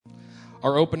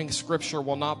Our opening scripture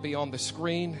will not be on the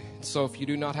screen. So if you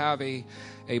do not have a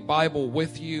Bible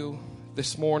with you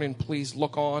this morning, please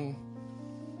look on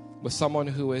with someone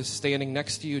who is standing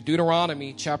next to you.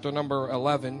 Deuteronomy chapter number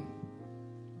 11.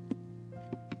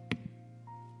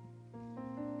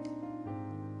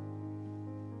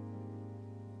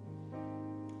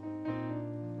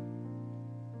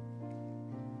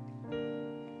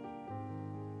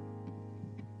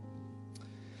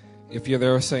 If you're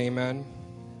there, say amen.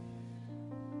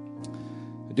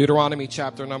 Deuteronomy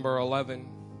chapter number 11,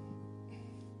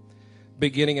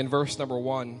 beginning in verse number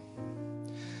 1.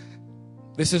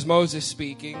 This is Moses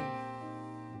speaking,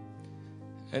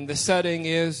 and the setting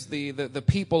is the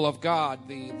people of God,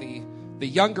 the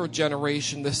younger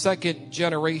generation, the second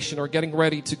generation are getting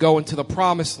ready to go into the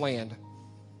promised land.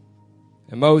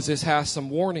 And Moses has some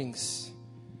warnings,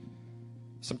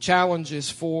 some challenges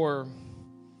for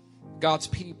God's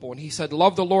people. And he said,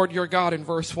 love the Lord your God in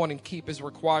verse 1 and keep his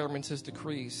requirements, his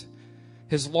decrees,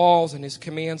 his laws, and his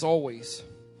commands always.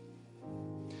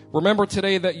 Remember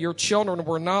today that your children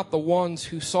were not the ones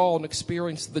who saw and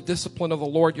experienced the discipline of the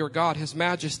Lord your God, his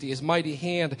majesty, his mighty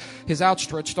hand, his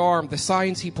outstretched arm, the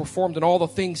signs he performed, and all the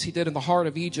things he did in the heart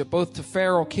of Egypt, both to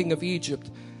Pharaoh, king of Egypt,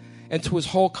 and to his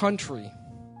whole country.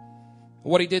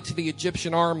 What he did to the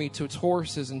Egyptian army, to its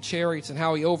horses and chariots, and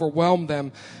how he overwhelmed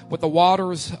them with the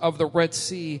waters of the Red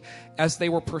Sea as they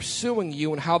were pursuing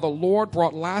you, and how the Lord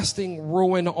brought lasting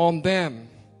ruin on them.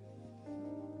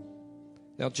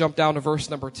 Now jump down to verse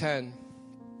number 10.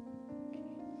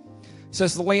 It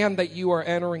says, the land that you are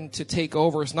entering to take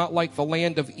over is not like the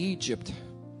land of Egypt,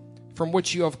 from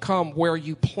which you have come, where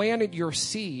you planted your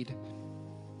seed.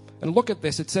 And look at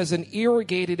this. It says, and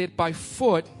irrigated it by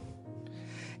foot,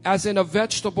 as in a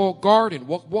vegetable garden.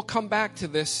 We'll come back to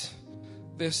this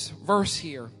verse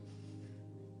here.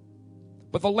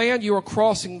 But the land you are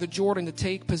crossing the Jordan to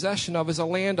take possession of is a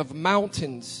land of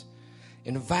mountains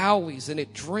and valleys, and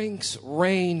it drinks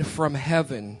rain from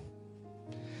heaven.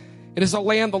 It is a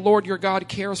land the Lord your God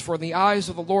cares for, and the eyes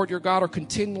of the Lord your God are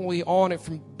continually on it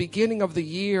from beginning of the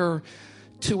year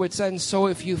to its end. So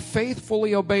if you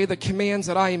faithfully obey the commands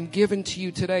that I am giving to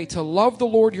you today, to love the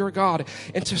Lord your God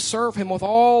and to serve him with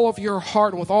all of your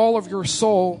heart and with all of your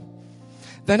soul,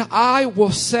 then I will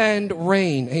send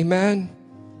rain, amen,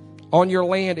 on your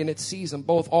land in its season,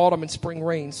 both autumn and spring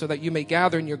rain, so that you may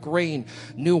gather in your grain,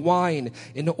 new wine,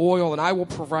 and oil, and I will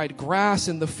provide grass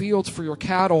in the fields for your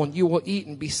cattle, and you will eat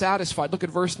and be satisfied. Look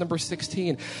at verse number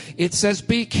 16. It says,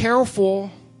 be careful.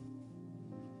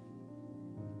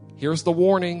 Here's the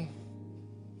warning.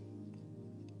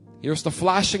 Here's the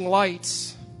flashing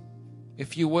lights,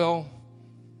 if you will.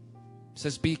 It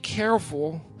says, be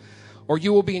careful, or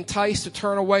you will be enticed to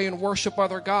turn away and worship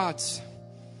other gods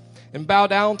and bow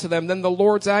down to them. Then the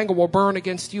Lord's anger will burn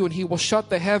against you, and he will shut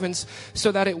the heavens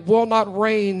so that it will not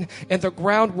rain, and the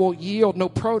ground will yield no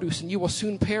produce, and you will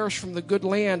soon perish from the good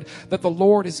land that the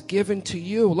Lord has given to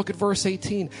you. Look at verse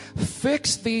 18.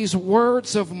 Fix these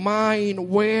words of mine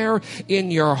where?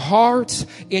 In your hearts,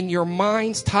 in your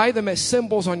minds. Tie them as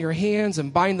symbols on your hands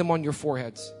and bind them on your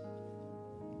foreheads.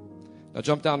 Now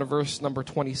jump down to verse number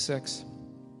 26.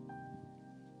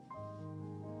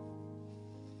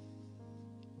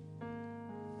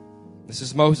 This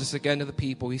is Moses again to the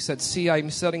people. He said, see, I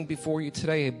am setting before you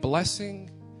today a blessing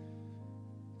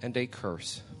and a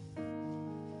curse.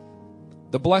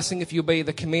 The blessing if you obey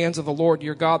the commands of the Lord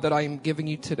your God that I am giving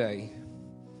you today.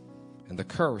 And the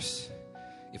curse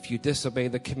if you disobey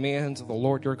the commands of the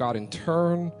Lord your God and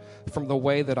turn from the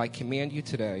way that I command you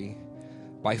today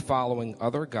by following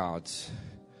other gods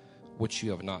which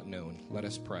you have not known. Let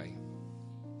us pray.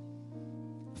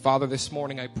 Father, this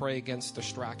morning I pray against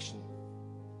distraction.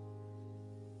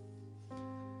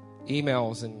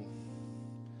 Emails and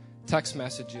text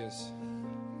messages,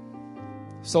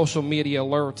 social media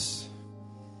alerts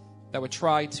that would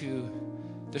try to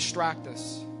distract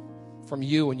us from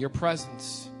you and your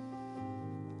presence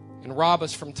and rob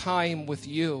us from time with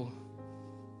you.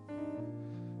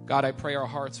 God, I pray our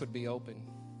hearts would be open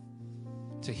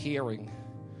to hearing,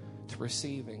 to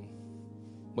receiving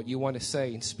what you want to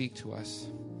say and speak to us.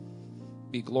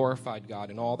 Be glorified, God,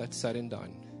 in all that's said and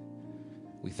done.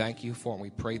 We thank you for and we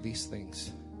pray these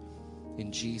things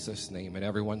in Jesus' name. And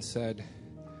everyone said,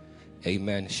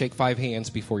 amen. Shake 5 hands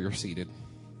before you're seated.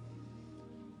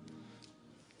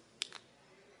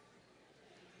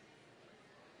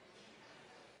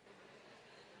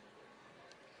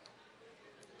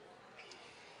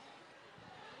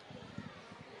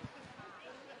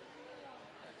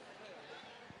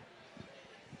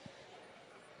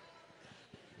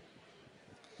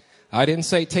 I didn't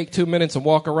say take 2 minutes and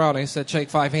walk around. I said shake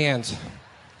 5 hands.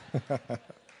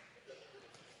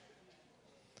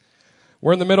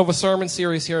 We're in the middle of a sermon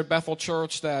series here at Bethel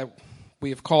Church that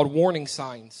we have called Warning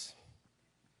Signs.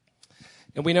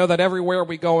 And we know that everywhere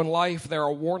we go in life, there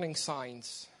are warning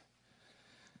signs.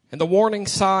 And the warning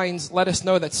signs let us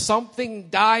know that something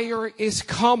dire is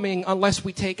coming unless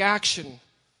we take action.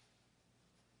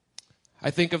 I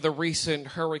think of the recent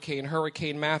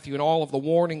Hurricane Matthew, and all of the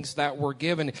warnings that were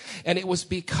given. And it was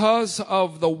because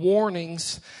of the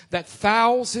warnings that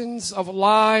thousands of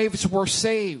lives were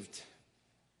saved.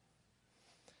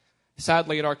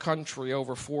 Sadly, in our country,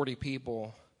 over 40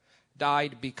 people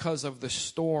died because of the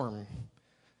storm,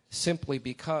 simply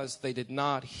because they did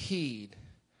not heed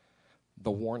the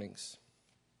warnings.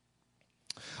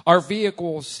 Our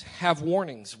vehicles have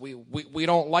warnings. We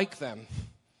don't like them.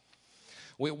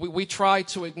 We try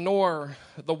to ignore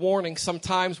the warnings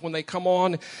sometimes when they come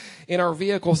on in our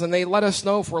vehicles, and they let us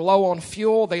know if we're low on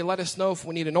fuel. They let us know if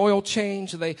we need an oil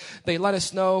change. They let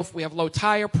us know if we have low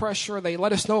tire pressure. They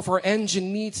let us know if our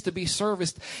engine needs to be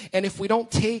serviced. And if we don't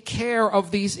take care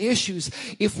of these issues,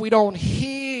 if we don't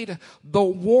heed the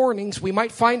warnings, we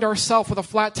might find ourselves with a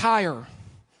flat tire.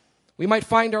 We might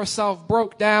find ourselves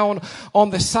broke down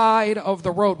on the side of the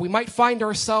road. We might find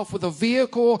ourselves with a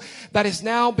vehicle that is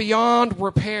now beyond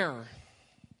repair.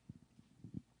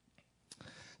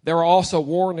 There are also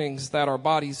warnings that our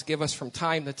bodies give us from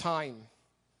time to time.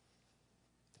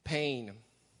 Pain,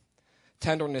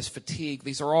 tenderness, fatigue.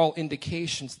 These are all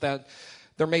indications that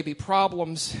there may be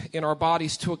problems in our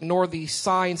bodies. To ignore these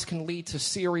signs can lead to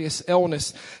serious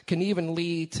illness, can even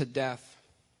lead to death.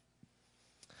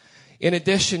 In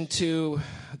addition to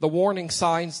the warning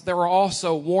signs, there are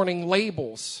also warning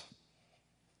labels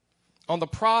on the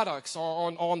products,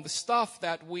 or on the stuff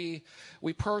that we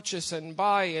purchase and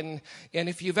buy. And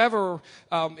if you've ever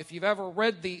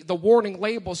read the warning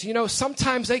labels, you know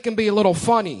sometimes they can be a little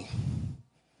funny.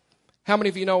 How many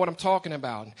of you know what I'm talking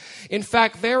about? In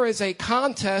fact, there is a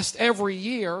contest every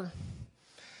year,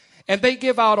 and they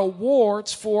give out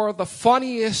awards for the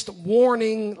funniest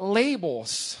warning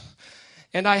labels.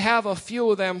 And I have a few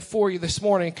of them for you this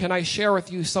morning. Can I share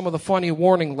with you some of the funny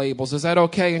warning labels? Is that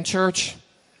okay in church?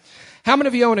 How many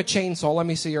of you own a chainsaw? Let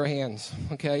me see your hands,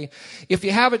 okay? If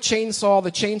you have a chainsaw,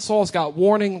 the chainsaw's got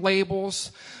warning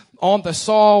labels on the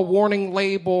saw, warning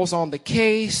labels on the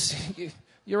case.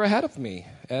 You're ahead of me,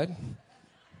 Ed.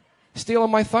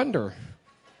 Stealing my thunder.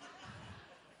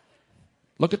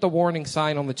 Look at the warning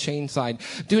sign on the chain side.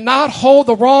 Do not hold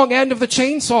the wrong end of the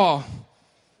chainsaw.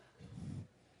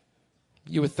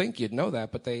 You would think you'd know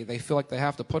that, but they feel like they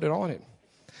have to put it on it.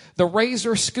 The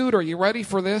Razor scooter, you ready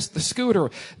for this? The scooter.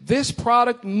 This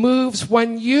product moves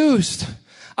when used.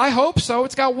 I hope so.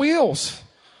 It's got wheels.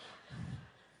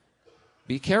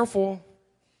 Be careful.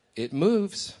 It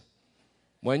moves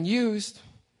when used.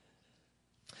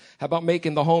 How about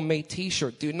making the homemade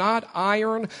t-shirt? Do not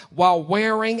iron while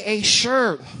wearing a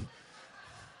shirt.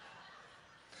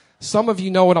 Some of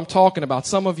you know what I'm talking about.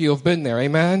 Some of you have been there.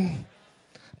 Amen?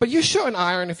 But you shouldn't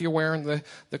iron if you're wearing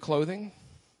the clothing.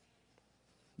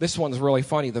 This one's really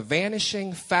funny. The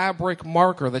vanishing fabric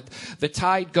marker, the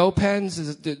Tide Go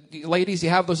pens. Ladies, you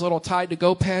have those little Tide to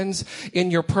Go pens in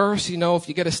your purse. You know, if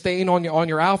you get a stain on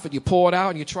your outfit, you pull it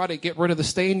out and you try to get rid of the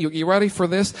stain. You ready for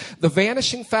this? The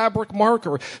vanishing fabric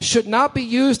marker should not be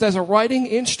used as a writing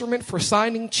instrument for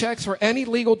signing checks or any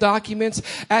legal documents,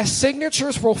 as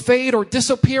signatures will fade or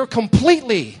disappear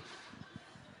completely.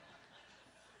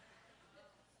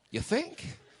 You think?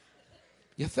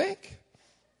 You think?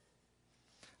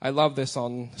 I love this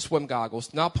on swim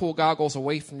goggles. Not pull goggles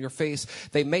away from your face.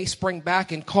 They may spring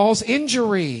back and cause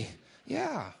injury.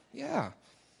 Yeah.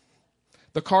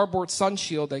 The cardboard sun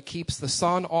shield that keeps the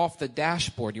sun off the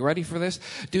dashboard. You ready for this?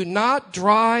 Do not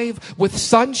drive with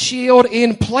sun shield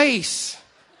in place.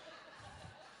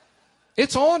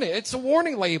 It's on it. It's a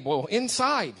warning label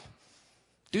inside.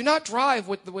 Do not drive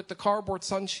with the cardboard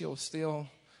sun shield still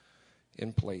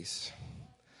in place.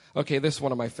 Okay, this is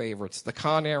one of my favorites. The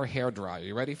Conair hairdryer.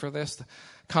 You ready for this?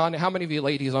 How many of you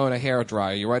ladies own a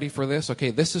hairdryer? You ready for this? Okay,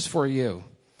 this is for you.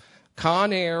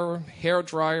 Conair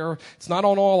hairdryer. It's not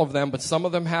on all of them, but some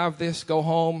of them have this. Go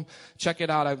home, check it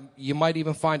out. You might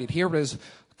even find it. Here it is.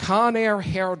 Conair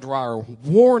hairdryer.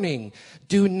 Warning.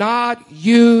 Do not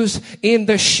use in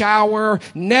the shower.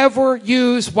 Never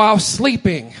use while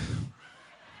sleeping.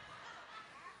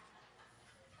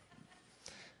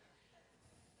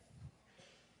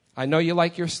 I know you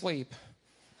like your sleep.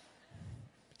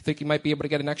 You think you might be able to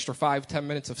get an extra 5-10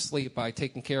 minutes of sleep by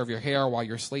taking care of your hair while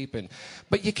you're sleeping.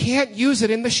 But you can't use it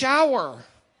in the shower.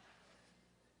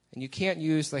 And you can't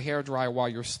use the hairdryer while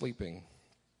you're sleeping.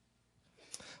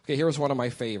 Okay, here's one of my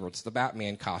favorites, the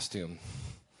Batman costume.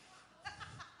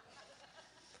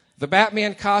 The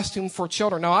Batman costume for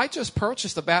children. Now, I just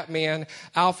purchased a Batman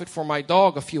outfit for my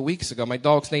dog a few weeks ago. My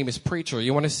dog's name is Preacher.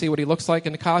 You want to see what he looks like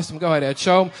in the costume? Go ahead, Ed.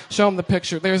 Show him the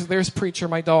picture. There's Preacher,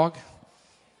 my dog.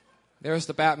 There's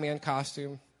the Batman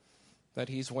costume that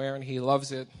he's wearing. He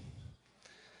loves it.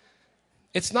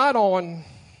 It's not on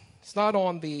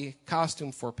the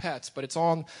costume for pets, but it's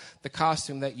on the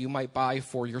costume that you might buy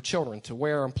for your children to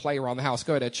wear and play around the house.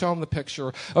 Go ahead, show them the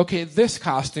picture. Okay, this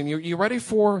costume, you ready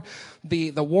for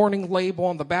the warning label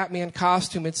on the Batman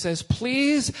costume? It says,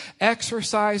 please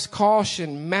exercise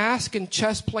caution. Mask and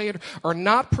chest plate are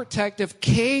not protective.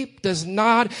 Cape does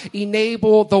not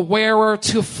enable the wearer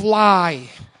to fly.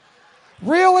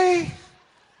 Really?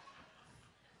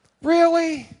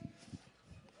 Really?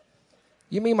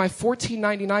 You mean my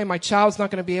 $14.99, my child's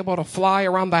not going to be able to fly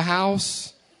around the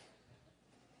house?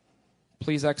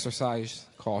 Please exercise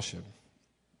caution.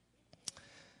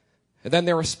 And then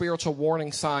there are spiritual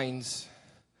warning signs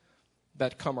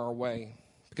that come our way.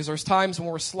 Because there's times when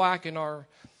we're slack in our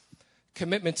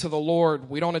commitment to the Lord.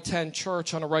 We don't attend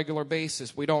church on a regular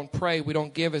basis. We don't pray. We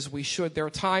don't give as we should. There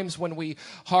are times when we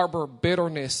harbor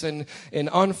bitterness and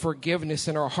unforgiveness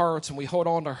in our hearts, and we hold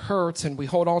on to hurts, and we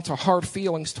hold on to hard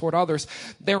feelings toward others.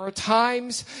 There are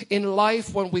times in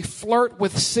life when we flirt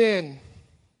with sin,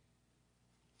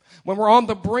 when we're on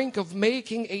the brink of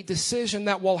making a decision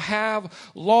that will have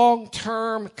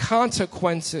long-term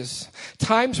consequences.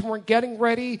 Times when we're getting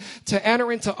ready to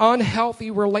enter into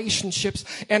unhealthy relationships,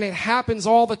 and it happens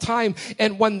all the time.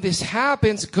 And when this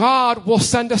happens, God will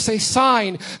send us a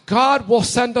sign. God will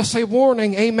send us a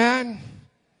warning. Amen.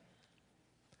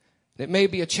 It may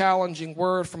be a challenging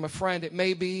word from a friend. It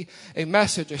may be a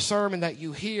message, a sermon that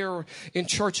you hear in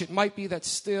church. It might be that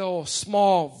still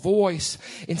small voice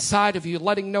inside of you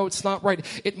letting you know it's not right.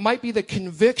 It might be the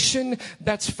conviction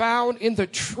that's found in the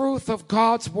truth of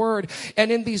God's word.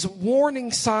 And in these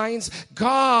warning signs,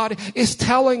 God is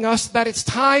telling us that it's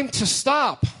time to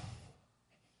stop.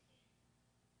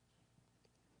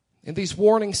 In these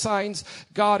warning signs,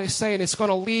 God is saying it's going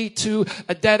to lead to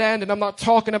a dead end. And I'm not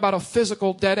talking about a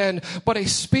physical dead end, but a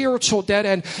spiritual dead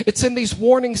end. It's in these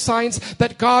warning signs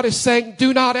that God is saying,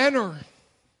 do not enter.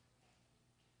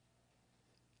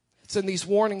 It's in these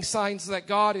warning signs that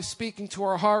God is speaking to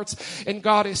our hearts, and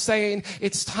God is saying,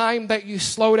 it's time that you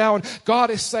slow down. God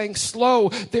is saying, slow.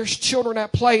 There's children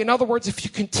at play. In other words, if you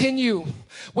continue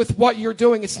with what you're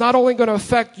doing, it's not only going to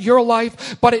affect your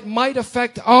life, but it might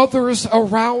affect others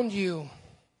around you.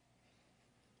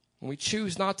 When we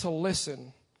choose not to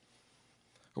listen,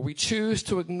 or we choose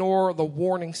to ignore the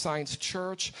warning signs,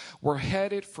 church, we're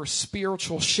headed for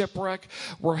spiritual shipwreck.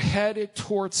 We're headed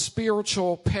towards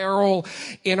spiritual peril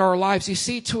in our lives. You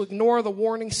see, to ignore the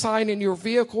warning sign in your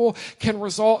vehicle can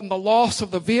result in the loss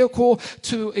of the vehicle.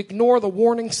 To ignore the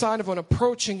warning sign of an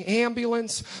approaching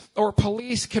ambulance or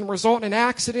police can result in an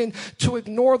accident. To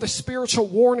ignore the spiritual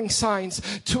warning signs,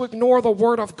 to ignore the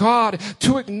Word of God,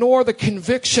 to ignore the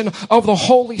conviction of the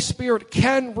Holy Spirit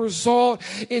can result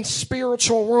in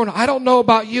spiritual ruin. I don't know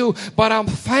about you, but I'm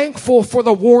thankful for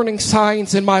the warning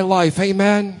signs in my life.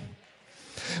 Amen.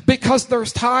 Because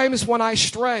there's times when I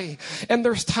stray, and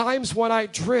there's times when I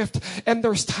drift, and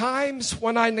there's times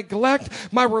when I neglect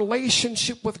my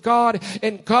relationship with God,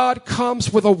 and God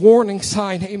comes with a warning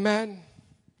sign. Amen.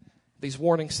 These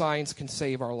warning signs can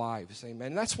save our lives. Amen.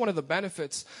 And that's one of the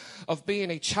benefits of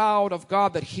being a child of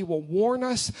God, that He will warn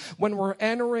us when we're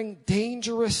entering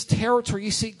dangerous territory.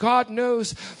 You see, God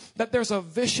knows that there's a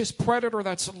vicious predator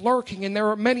that's lurking, and there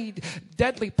are many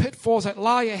deadly pitfalls that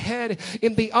lie ahead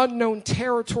in the unknown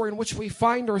territory in which we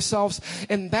find ourselves.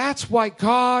 And that's why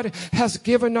God has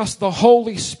given us the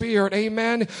Holy Spirit,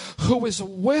 amen, who is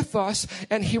with us,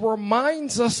 and He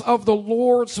reminds us of the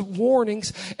Lord's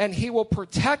warnings, and He will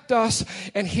protect us,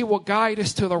 and He will guide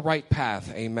us to the right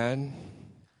path. Amen.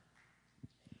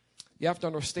 You have to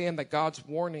understand that God's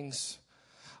warnings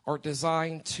are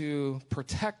designed to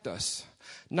protect us,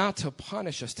 not to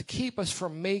punish us, to keep us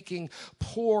from making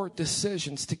poor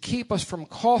decisions, to keep us from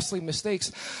costly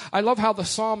mistakes. I love how the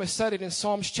psalmist said it in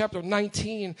Psalms chapter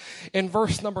 19 in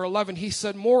verse number 11. He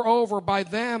said, moreover, by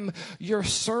them your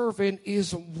servant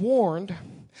is warned,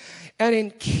 and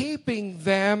in keeping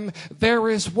them, there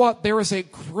is what? There is a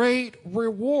great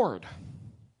reward.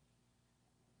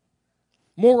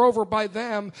 Moreover, by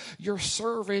them, your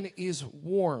servant is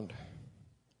warned.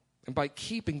 And by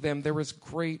keeping them, there is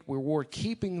great reward.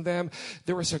 Keeping them,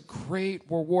 there is a great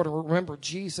reward. And remember,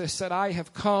 Jesus said, I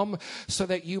have come so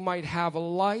that you might have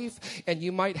life, and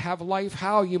you might have life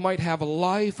how? You might have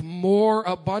life more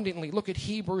abundantly. Look at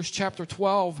Hebrews chapter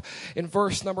 12 in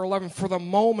verse number 11. For the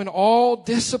moment, all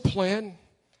discipline,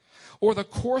 or the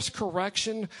course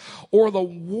correction or the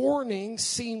warning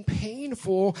seem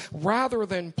painful rather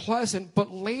than pleasant,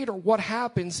 but later what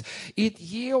happens? It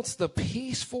yields the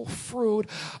peaceful fruit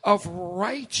of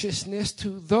righteousness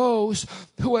to those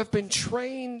who have been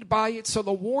trained by it. So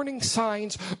the warning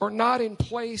signs are not in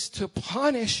place to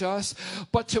punish us,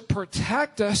 but to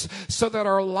protect us so that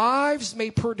our lives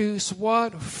may produce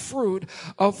what? Fruit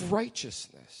of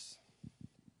righteousness.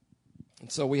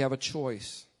 And so we have a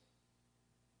choice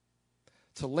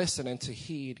to listen and to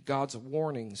heed God's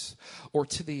warnings or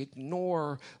to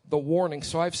ignore the warning.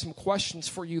 So I have some questions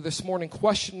for you this morning.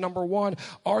 Question number 1,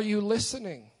 are you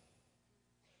listening?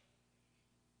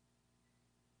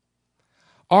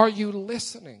 Are you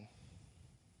listening?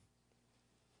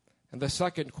 And the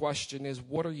second question is,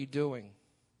 what are you doing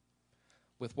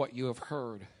with what you have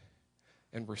heard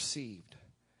and received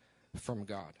from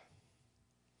God?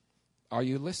 Are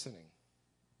you listening?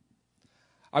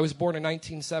 I was born in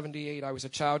 1978. I was a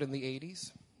child in the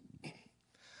 80s.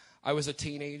 I was a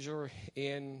teenager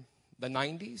in the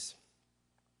 90s.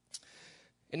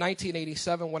 In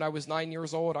 1987, when I was 9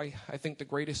 years old, I think the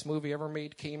greatest movie ever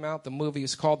made came out. The movie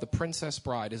is called The Princess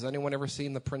Bride. Has anyone ever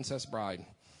seen The Princess Bride?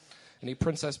 Any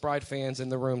Princess Bride fans in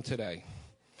the room today?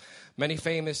 Many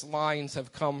famous lines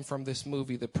have come from this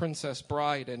movie, The Princess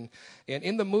Bride. And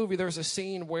in the movie, there's a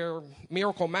scene where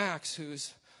Miracle Max,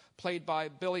 who's played by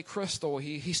Billy Crystal,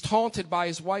 he's taunted by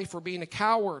his wife for being a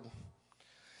coward.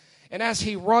 And as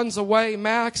he runs away,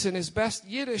 Max, in his best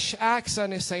Yiddish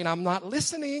accent, is saying, I'm not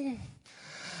listening.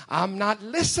 I'm not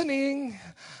listening.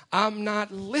 I'm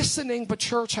not listening. But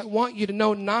church, I want you to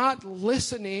know, not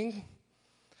listening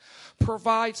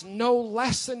provides no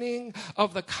lessening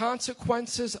of the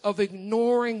consequences of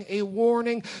ignoring a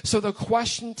warning. So the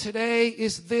question today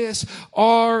is this: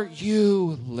 are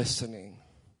you listening?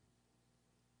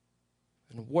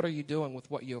 And what are you doing with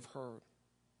what you have heard?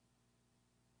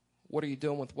 What are you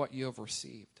doing with what you have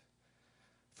received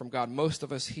from God? Most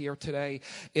of us here today,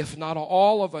 if not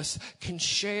all of us, can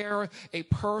share a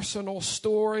personal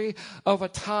story of a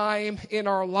time in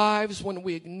our lives when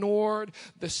we ignored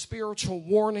the spiritual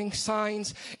warning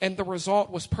signs, and the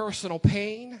result was personal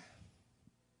pain,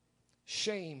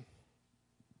 shame,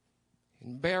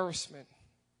 embarrassment,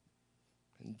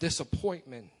 and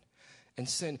disappointment, and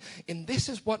sin. And this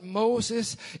is what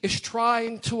Moses is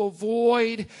trying to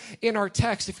avoid in our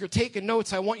text. If you're taking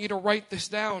notes, I want you to write this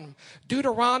down.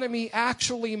 Deuteronomy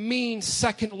actually means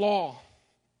second law.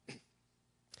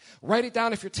 Write it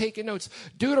down if you're taking notes.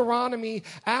 Deuteronomy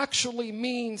actually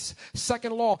means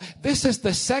second law. This is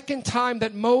the second time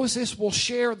that Moses will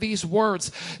share these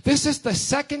words. This is the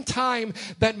second time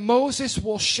that Moses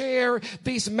will share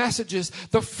these messages.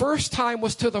 The first time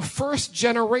was to the first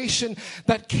generation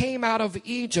that came out of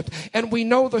Egypt. And we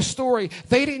know the story.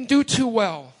 They didn't do too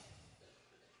well.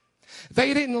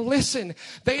 They didn't listen.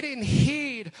 They didn't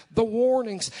heed the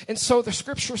warnings. And so the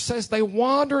scripture says they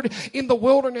wandered in the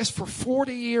wilderness for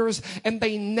 40 years and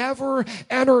they never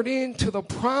entered into the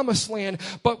promised land.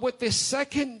 But with this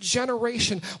second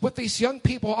generation, with these young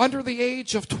people under the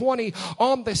age of 20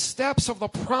 on the steps of the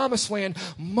promised land,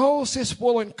 Moses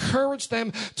will encourage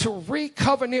them to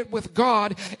recovenant with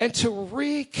God and to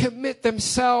recommit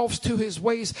themselves to his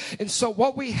ways. And so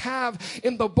what we have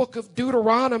in the book of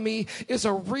Deuteronomy is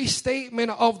a restatement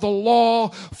of the law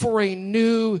for a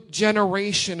new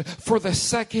generation, for the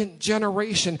second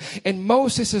generation. And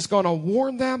Moses is going to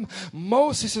warn them.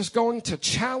 Moses is going to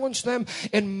challenge them.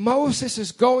 And Moses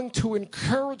is going to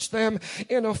encourage them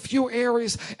in a few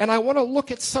areas. And I want to look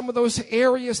at some of those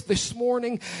areas this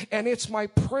morning. And it's my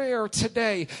prayer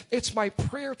today. It's my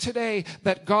prayer today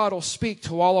that God will speak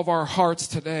to all of our hearts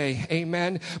today.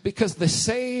 Amen. Because the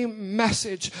same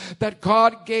message that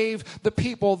God gave the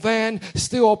people then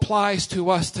still applies to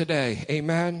us today.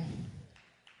 Amen.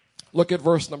 Look at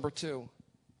verse number 2.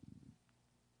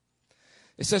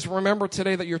 It says, remember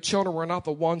today that your children were not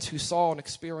the ones who saw and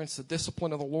experienced the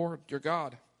discipline of the Lord your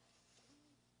God,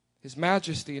 his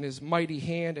majesty and his mighty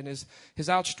hand and his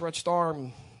outstretched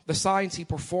arm, the signs he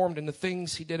performed and the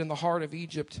things he did in the heart of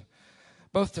Egypt,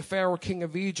 both to Pharaoh, king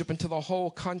of Egypt, and to the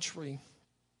whole country.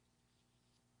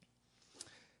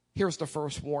 Here's the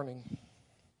first warning.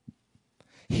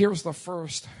 Here's the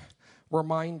first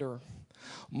reminder.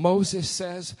 Moses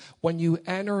says, when you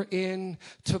enter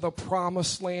into the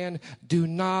promised land, do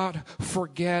not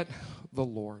forget the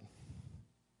Lord.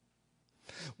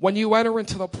 When you enter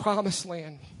into the promised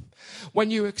land,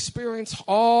 when you experience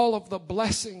all of the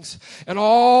blessings and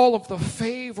all of the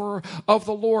favor of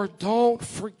the Lord, don't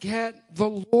forget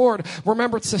the Lord.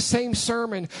 Remember, it's the same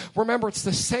sermon. Remember, it's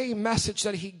the same message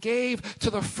that he gave to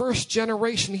the first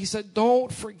generation. He said,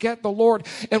 don't forget the Lord.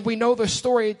 And we know the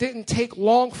story. It didn't take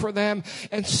long for them,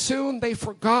 and soon they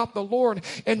forgot the Lord.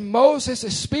 And Moses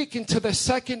is speaking to the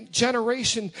second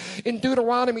generation in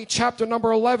Deuteronomy chapter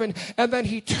number 11. And then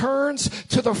he turns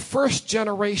to the first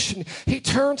generation. He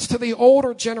turns to the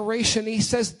older generation. He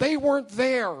says, they weren't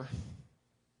there.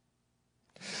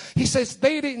 He says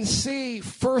they didn't see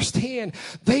firsthand.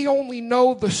 They only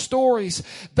know the stories.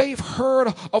 They've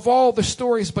heard of all the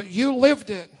stories, but you lived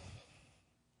it.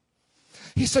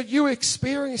 He said, you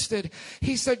experienced it.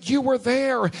 He said, you were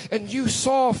there and you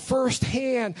saw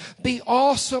firsthand the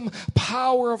awesome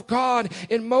power of God.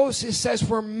 And Moses says,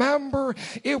 remember,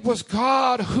 it was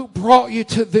God who brought you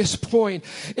to this point.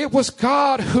 It was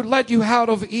God who led you out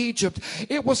of Egypt.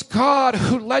 It was God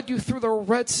who led you through the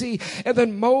Red Sea. And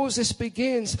then Moses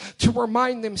begins to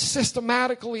remind them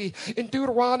systematically in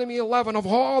Deuteronomy 11 of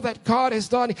all that God has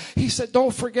done. He said,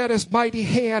 don't forget his mighty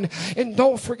hand and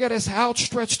don't forget his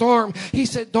outstretched arm. He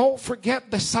said, don't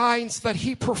forget the signs that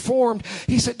he performed.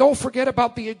 He said, don't forget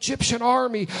about the Egyptian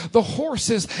army, the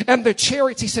horses and the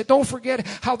chariots. He said, don't forget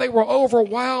how they were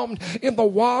overwhelmed in the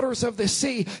waters of the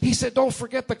sea. He said, don't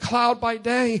forget the cloud by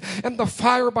day and the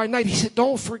fire by night. He said,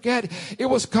 don't forget it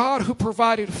was God who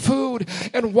provided food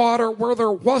and water where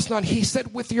there was none. He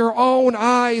said, with your own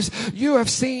eyes you have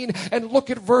seen. And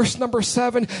look at verse number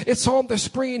 7. It's on the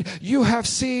screen. You have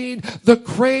seen the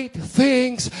great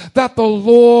things that the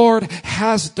Lord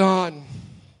has done.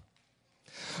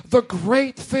 The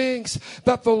great things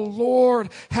that the Lord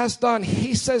has done.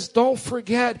 He says, don't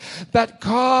forget that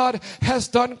God has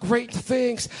done great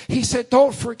things. He said,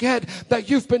 don't forget that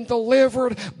you've been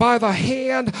delivered by the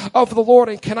hand of the Lord.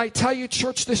 And can I tell you,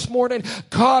 church, this morning,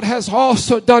 God has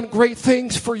also done great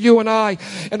things for you and I.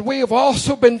 And we have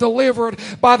also been delivered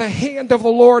by the hand of the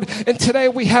Lord. And today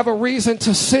we have a reason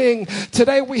to sing.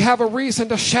 Today we have a reason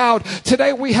to shout.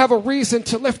 Today we have a reason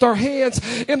to lift our hands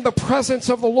in the presence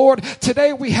of the Lord.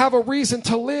 Today we have a reason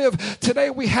to live. Today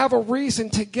we have a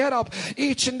reason to get up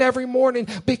each and every morning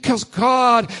because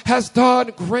God has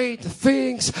done great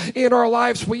things in our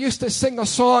lives. We used to sing a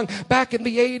song back in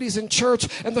the 80s in church,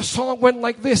 and the song went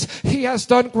like this: He has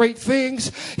done great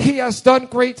things. He has done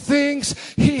great things.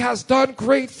 He has done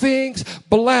great things.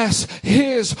 Bless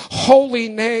his holy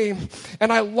name.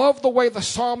 And I love the way the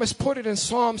psalmist put it in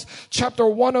Psalms chapter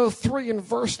 103 and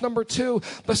verse number 2.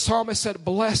 The psalmist said,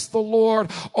 bless the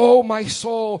Lord, O my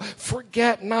soul.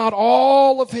 Forget not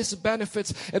all of his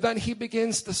benefits. And then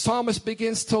the psalmist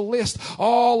begins to list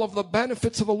all of the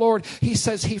benefits of the Lord. He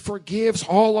says he forgives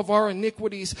all of our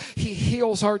iniquities. He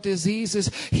heals our diseases.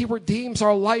 He redeems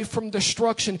our life from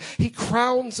destruction. He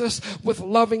crowns us with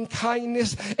loving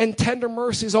kindness and tender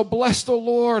mercies. Oh, bless the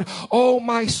Lord, oh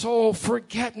my soul.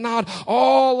 Forget not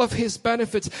all of his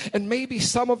benefits. And maybe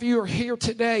some of you are here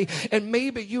today and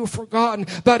maybe you've forgotten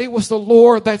that it was the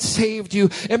Lord that saved you.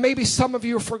 And maybe some of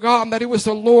you have forgotten that it was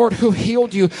the Lord who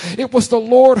healed you. It was the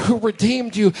Lord who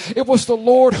redeemed you. It was the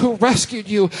Lord who rescued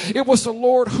you. It was the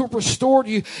Lord who restored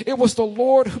you. It was the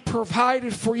Lord who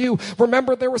provided for you.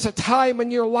 Remember, there was a time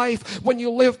in your life when you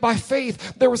lived by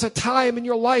faith. There was a time in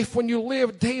your life when you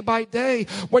lived day by day,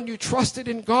 when you trusted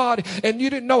in God and you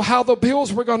didn't know how the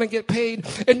bills were going to get paid,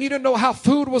 and you didn't know how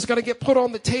food was going to get put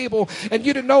on the table, and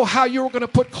you didn't know how you were going to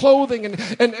put clothing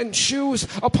and shoes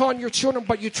upon your children,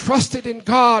 but you trusted in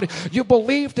God. You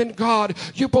believed in God.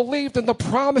 You believed in the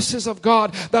promises of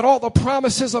God, that all the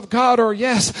promises of God are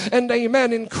yes and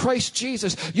amen in Christ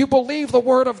Jesus. You believe the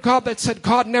word of God that said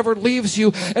God never leaves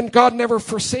you and God never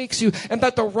forsakes you, and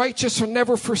that the righteous are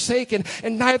never forsaken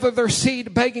and neither their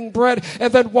seed begging bread.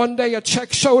 And then one day a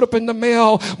check showed up in the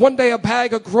mail. One day a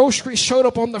bag of groceries showed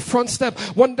up on the front step.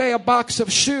 One day a box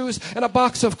of shoes and a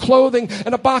box of clothing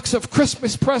and a box of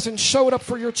Christmas presents showed up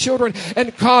for your children,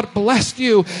 and God blessed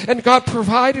you and God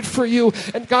provided for you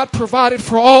and God provided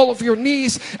for all of your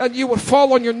needs. And you would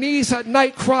fall on your knees at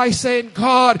night, cry saying,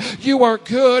 God, you are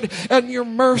good and your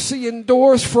mercy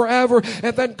endures forever.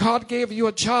 And then God gave you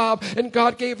a job and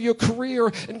God gave you a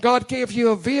career and God gave you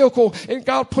a vehicle and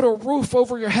God put a roof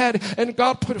over your head and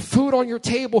God put food on your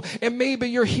table. And maybe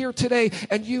you're here today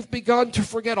and you've begun to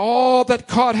forget all that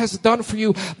God has done for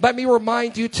you. Let me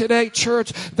remind you today,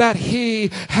 church, that he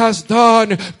has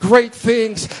done great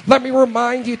things. Let me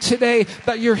remind you today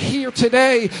that you're here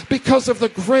today because of the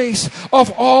grace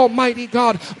of Almighty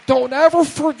God. Don't ever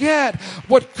forget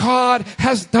what God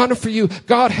has done for you.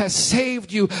 God has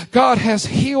saved you. God has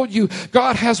healed you.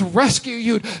 God has rescued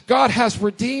you. God has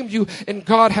redeemed you. And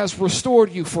God has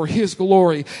restored you for His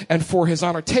glory and for His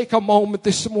honor. Take a moment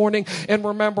this morning and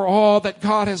remember all that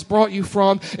God has brought you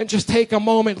from. And just take a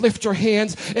moment, lift your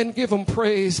hands, and give Him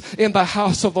praise in the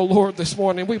house of the Lord this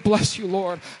morning. We bless you,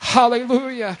 Lord.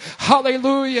 Hallelujah.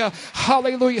 Hallelujah.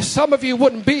 Hallelujah. Some of you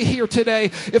wouldn't be here today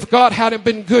if God hadn't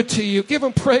been good to you. Give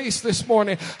Him praise this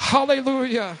morning.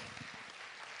 Hallelujah.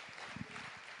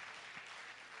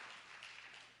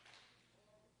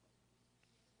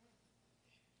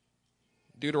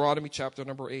 Deuteronomy chapter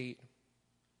number 8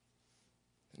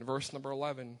 and verse number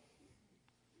 11.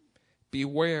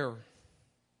 Beware.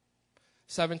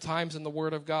 7 times in the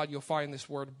Word of God you'll find this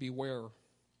word beware.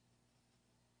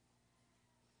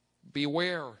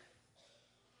 Beware.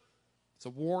 It's a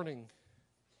warning.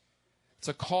 It's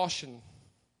a caution.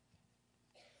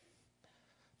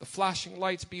 The flashing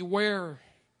lights, beware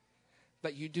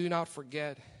that you do not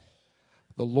forget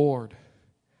the Lord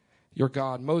your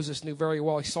God. Moses knew very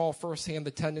well, he saw firsthand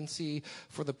the tendency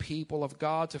for the people of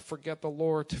God to forget the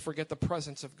Lord, to forget the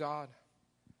presence of God,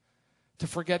 to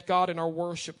forget God in our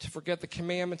worship, to forget the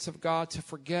commandments of God, to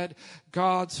forget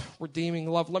God's redeeming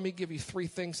love. Let me give you 3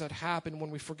 things that happen when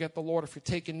we forget the Lord. If you're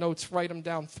taking notes, write them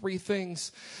down. 3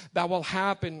 things that will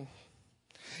happen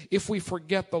if we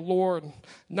forget the Lord.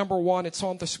 Number 1, it's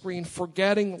on the screen.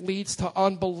 Forgetting leads to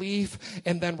unbelief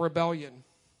and then rebellion.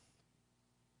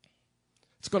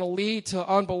 It's going to lead to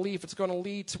unbelief. It's going to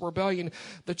lead to rebellion.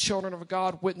 The children of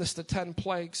God witnessed the 10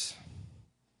 plagues.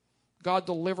 God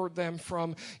delivered them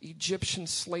from Egyptian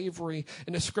slavery.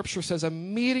 And the scripture says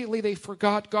immediately they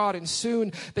forgot God, and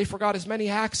soon they forgot His many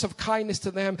acts of kindness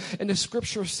to them. And the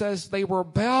scripture says they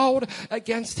rebelled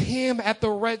against Him at the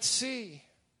Red Sea.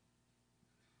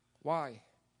 Why?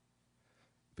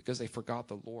 Because they forgot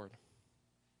the Lord.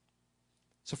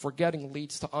 So forgetting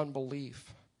leads to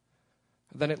unbelief.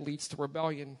 Then it leads to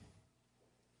rebellion.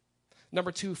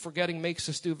 Number 2, forgetting makes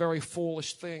us do very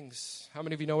foolish things. How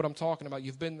many of you know what I'm talking about?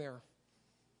 You've been there.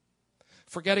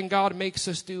 Forgetting God makes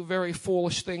us do very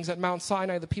foolish things. At Mount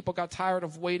Sinai, the people got tired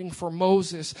of waiting for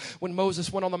Moses. When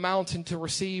Moses went on the mountain to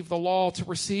receive the law, to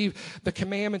receive the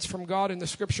commandments from God, and the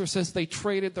scripture says they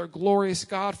traded their glorious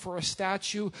God for a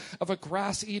statue of a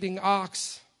grass-eating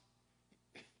ox.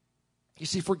 You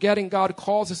see, forgetting God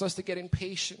causes us to get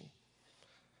impatient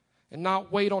and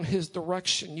not wait on His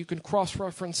direction. You can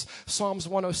cross-reference Psalms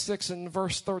 106 and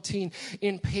verse 13.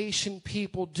 Impatient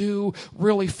people do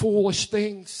really foolish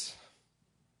things.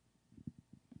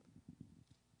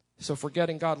 So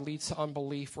forgetting God leads to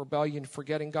unbelief, rebellion.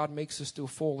 Forgetting God makes us do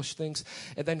foolish things.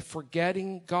 And then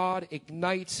forgetting God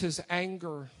ignites His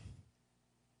anger.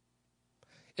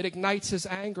 It ignites His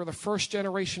anger. The first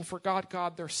generation forgot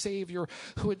God, their Savior,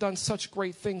 who had done such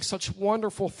great things, such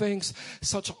wonderful things,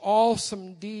 such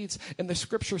awesome deeds. And the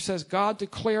scripture says God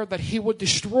declared that He would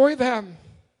destroy them.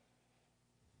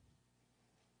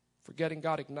 Forgetting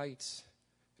God ignites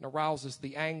and arouses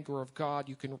the anger of God.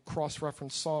 You can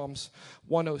cross-reference Psalms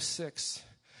 106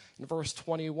 in verse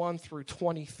 21 through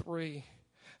 23.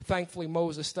 Thankfully,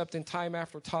 Moses stepped in time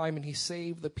after time and he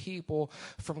saved the people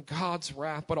from God's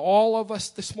wrath. But all of us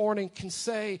this morning can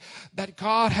say that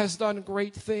God has done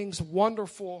great things,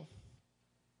 wonderful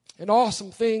and awesome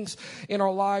things in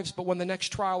our lives. But when the next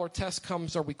trial or test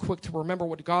comes, are we quick to remember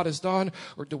what God has done,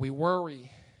 or do we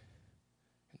worry?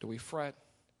 Do we fret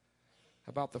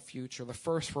about the future? The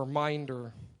first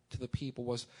reminder to the people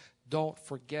was, don't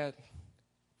forget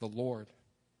the Lord.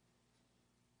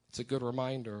 It's a good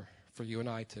reminder for you and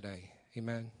I today.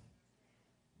 Amen.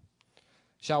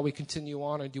 Shall we continue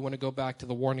on, or do you want to go back to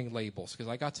the warning labels? Because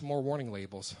I got some more warning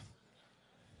labels.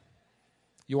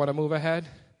 You want to move ahead?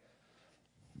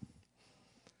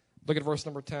 Look at verse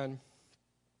number 10.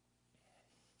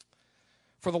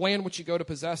 For the land which you go to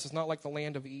possess is not like the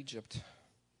land of Egypt,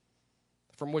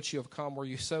 from which you have come, where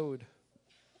you sowed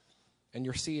and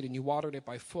your seed, and you watered it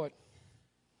by foot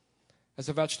as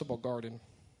a vegetable garden.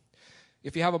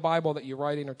 If you have a Bible that you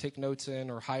write in or take notes in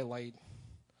or highlight,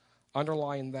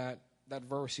 underline that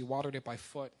verse, you watered it by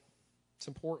foot. It's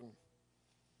important.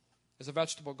 As a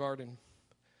vegetable garden.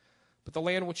 But the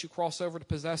land which you cross over to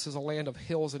possess is a land of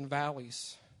hills and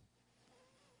valleys.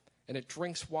 And it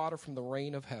drinks water from the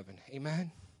rain of heaven.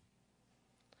 Amen?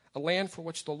 A land for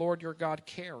which the Lord your God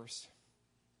cares.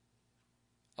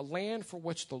 A land for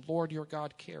which the Lord your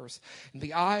God cares. And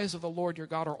the eyes of the Lord your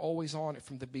God are always on it,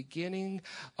 from the beginning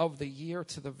of the year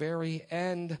to the very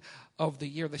end of the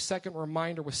year. The second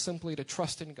reminder was simply to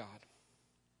trust in God.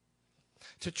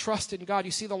 to trust in God.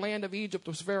 You see, the land of Egypt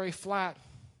was very flat.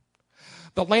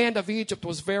 The land of Egypt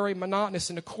was very monotonous.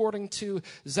 And according to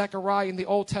Zechariah in the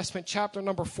Old Testament, chapter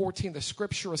number 14, the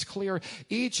scripture is clear.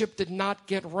 Egypt did not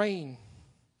get rain.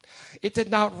 It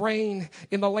did not rain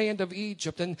in the land of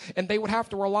Egypt. And they would have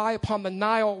to rely upon the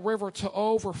Nile River to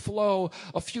overflow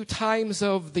a few times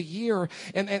of the year.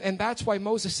 And that's why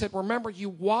Moses said, remember, you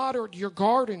watered your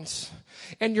gardens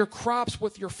and your crops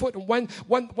with your foot. And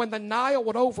when the Nile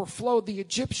would overflow, the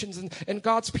Egyptians and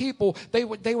God's people, they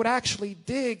would actually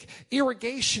dig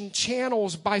irrigation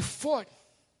channels by foot.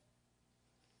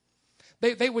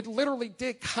 They would literally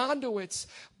dig conduits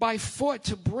by foot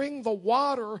to bring the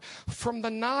water from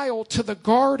the Nile to the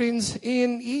gardens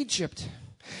in Egypt.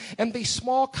 And these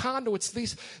small conduits,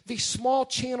 these small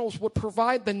channels would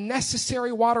provide the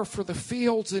necessary water for the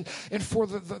fields and for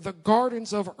the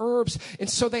gardens of herbs. And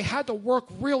so they had to work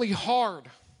really hard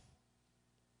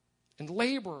and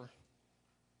labor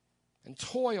and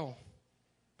toil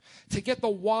to get the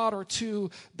water to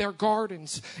their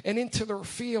gardens and into their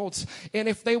fields. And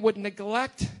if they would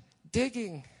neglect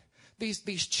digging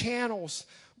these channels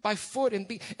by foot and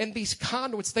these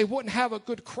conduits, they wouldn't have a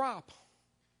good crop.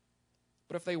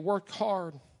 But if they worked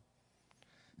hard,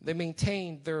 they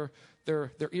maintained their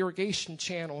irrigation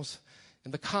channels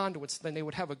and the conduits, then they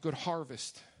would have a good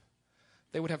harvest.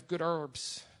 They would have good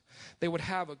herbs. They would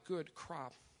have a good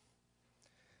crop.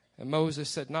 And Moses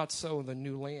said, not so in the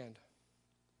new land.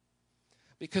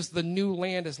 Because the new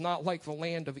land is not like the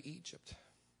land of Egypt.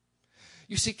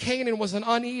 You see, Canaan was an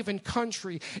uneven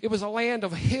country. It was a land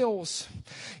of hills.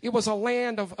 It was a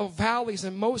land of valleys.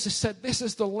 And Moses said, this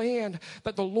is the land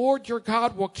that the Lord your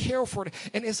God will care for it.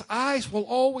 And his eyes will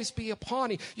always be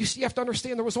upon it. You see, you have to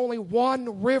understand there was only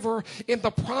one river in the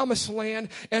promised land,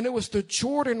 and it was the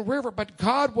Jordan River. But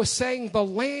God was saying the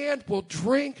land will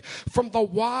drink from the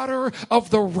water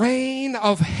of the rain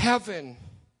of heaven.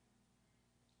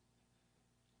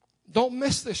 Don't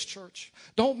miss this, church.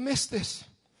 Don't miss this.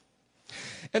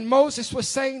 And Moses was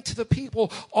saying to the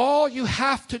people, all you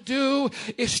have to do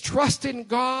is trust in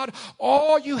God.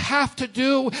 All you have to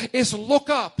do is look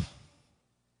up.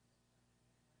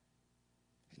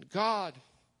 And God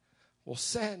will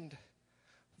send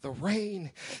the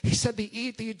rain. He said the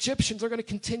Egyptians are going to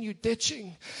continue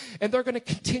ditching, and they're going to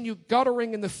continue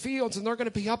guttering in the fields, and they're going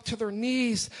to be up to their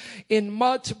knees in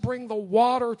mud to bring the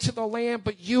water to the land.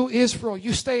 But you, Israel,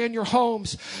 you stay in your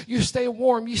homes. You stay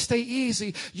warm. You stay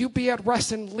easy. You be at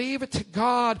rest and leave it to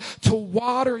God to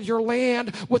water your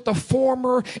land with the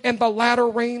former and the latter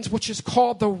rains, which is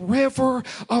called the river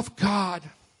of God.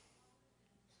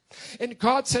 And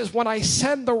God says, when I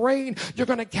send the rain, you're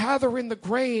going to gather in the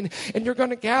grain, and you're going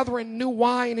to gather in new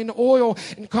wine and oil.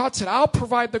 And God said, I'll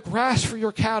provide the grass for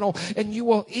your cattle, and you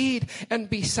will eat and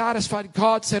be satisfied.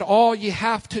 God said, all you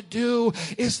have to do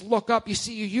is look up. You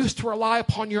see, you used to rely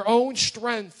upon your own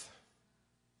strength.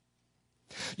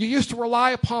 You used to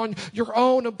rely upon your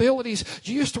own abilities.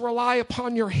 You used to rely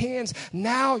upon your hands.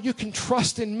 Now you can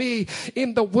trust in me.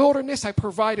 In the wilderness, I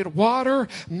provided water,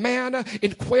 manna,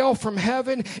 and quail from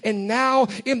heaven. And now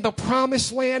in the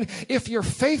promised land, if you're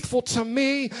faithful to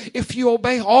me, if you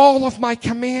obey all of my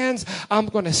commands, I'm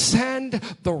going to send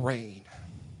the rain.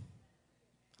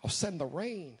 I'll send the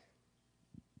rain.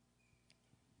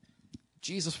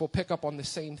 Jesus will pick up on the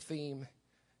same theme.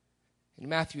 In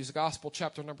Matthew's Gospel,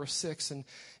 chapter number 6, and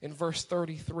in verse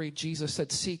 33, Jesus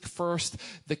said, seek first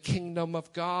the kingdom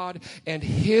of God and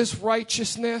his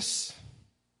righteousness,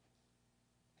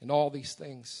 and all these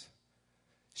things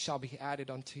shall be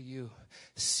added unto you.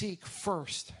 Seek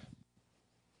first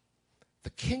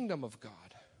the kingdom of God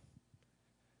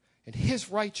and his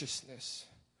righteousness.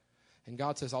 And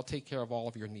God says, I'll take care of all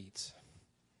of your needs.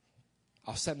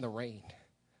 I'll send the rain.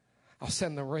 I'll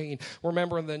send the rain.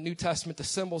 Remember in the New Testament, the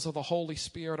symbols of the Holy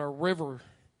Spirit are river,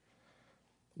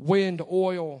 wind,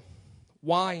 oil,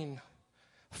 wine,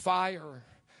 fire,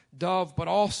 dove, but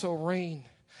also rain.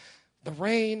 The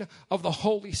rain of the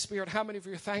Holy Spirit. How many of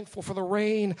you are thankful for the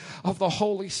rain of the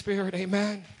Holy Spirit?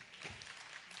 Amen.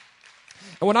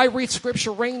 And when I read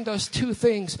Scripture, rain does two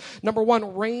things. Number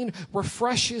one, rain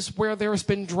refreshes where there's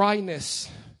been dryness.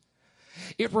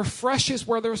 It refreshes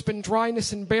where there's been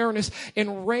dryness and barrenness,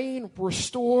 and rain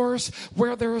restores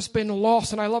where there has been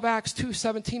loss. And I love Acts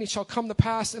 2:17. It shall come to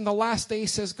pass in the last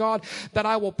days, says God, that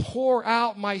I will pour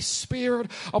out my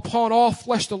Spirit upon all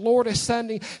flesh. The Lord is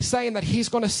saying that he's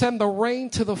going to send the rain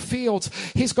to the fields.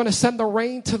 He's going to send the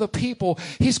rain to the people.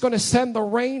 He's going to send the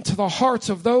rain to the hearts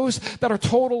of those that are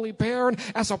totally barren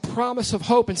as a promise of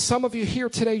hope. And some of you here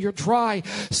today, you're dry.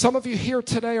 Some of you here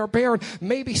today are barren.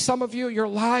 Maybe some of you, your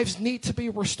lives need to be be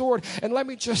restored. And let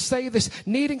me just say this,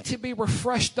 needing to be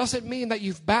refreshed doesn't mean that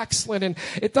you've backslidden.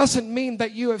 It doesn't mean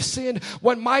that you have sinned.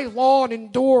 When my lawn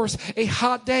endures a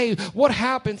hot day, what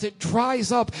happens? It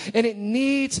dries up and it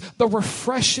needs the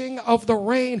refreshing of the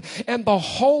rain. And the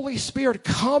Holy Spirit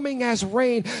coming as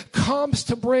rain comes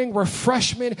to bring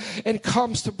refreshment and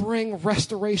comes to bring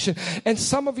restoration. And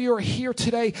some of you are here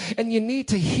today and you need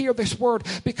to hear this word,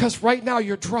 because right now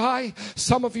you're dry.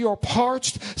 Some of you are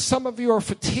parched. Some of you are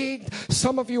fatigued.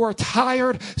 Some of you are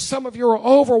tired. Some of you are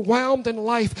overwhelmed in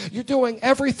life. You're doing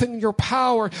everything in your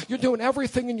power. You're doing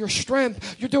everything in your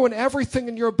strength. You're doing everything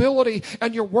in your ability,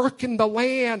 and you're working the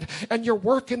land, and you're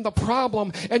working the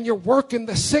problem, and you're working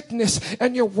the sickness,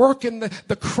 and you're working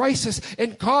the crisis.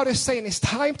 And God is saying it's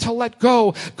time to let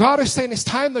go. God is saying it's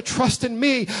time to trust in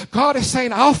me. God is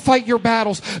saying I'll fight your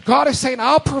battles. God is saying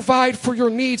I'll provide for your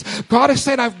needs. God is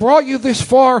saying I've brought you this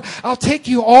far. I'll take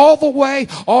you all the way.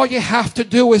 All you have to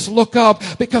do is look up,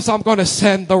 because I'm going to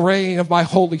send the rain of my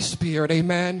Holy Spirit.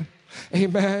 Amen.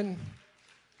 Amen.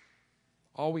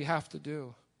 All we have to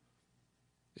do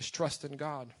is trust in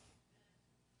God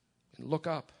and look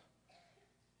up,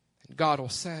 and God will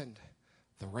send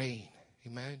the rain.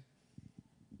 Amen.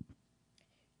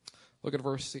 Look at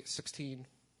verse 16.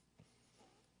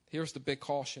 Here's the big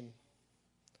caution.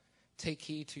 Take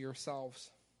heed to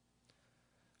yourselves,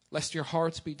 lest your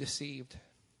hearts be deceived,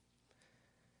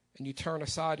 and you turn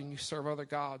aside and you serve other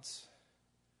gods,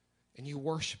 and you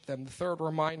worship them. The third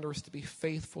reminder is to be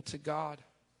faithful to God.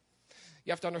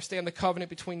 You have to understand the covenant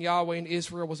between Yahweh and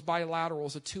Israel was bilateral. It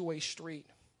was a two-way street.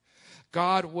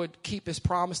 God would keep his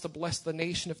promise to bless the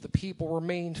nation if the people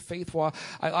remained faithful.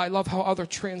 I love how other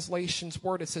translations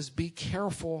word it. Says, be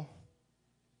careful.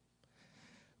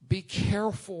 Be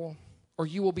careful, or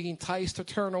you will be enticed to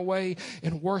turn away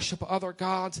and worship other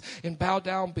gods and bow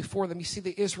down before them. You see,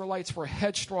 the Israelites were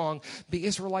headstrong. The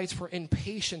Israelites were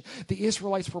impatient. The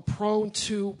Israelites were prone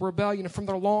to rebellion. And from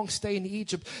their long stay in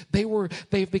Egypt,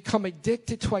 they've become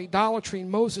addicted to idolatry.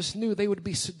 And Moses knew they would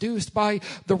be seduced by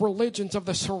the religions of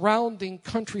the surrounding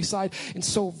countryside. And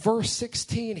so verse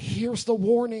 16, here's the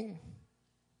warning.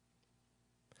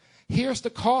 Here's the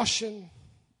caution.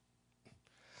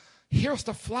 Here's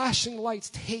the flashing lights.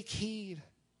 Take heed.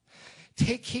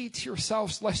 Take heed to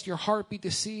yourselves, lest your heart be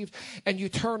deceived, and you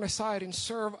turn aside and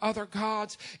serve other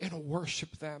gods and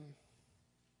worship them.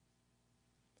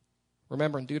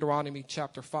 Remember in Deuteronomy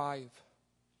chapter 5,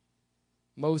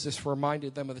 Moses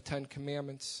reminded them of the 10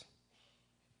 Commandments.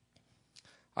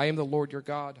 I am the Lord your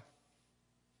God,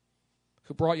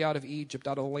 who brought you out of Egypt,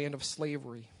 out of the land of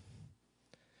slavery.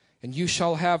 And you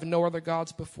shall have no other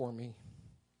gods before me.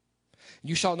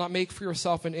 You shall not make for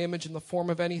yourself an image in the form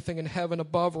of anything in heaven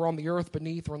above, or on the earth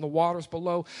beneath, or in the waters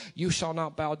below. You shall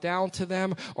not bow down to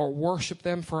them or worship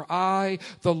them, for I,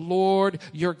 the Lord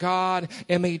your God,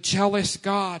 am a jealous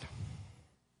God.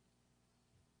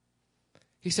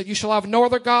 He said, you shall have no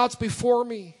other gods before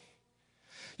me.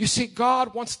 You see,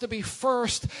 God wants to be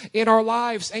first in our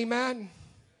lives. Amen.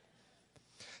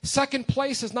 Second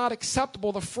place is not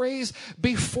acceptable. The phrase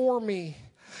before me,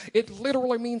 it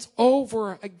literally means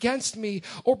over, against me,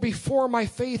 or before my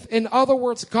faith. In other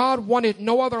words, God wanted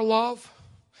no other love,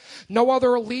 no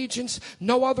other allegiance,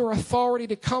 no other authority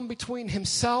to come between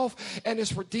himself and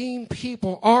his redeemed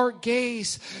people. Our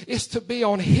gaze is to be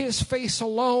on his face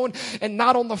alone and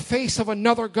not on the face of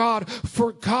another God.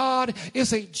 For God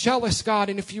is a jealous God.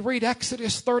 And if you read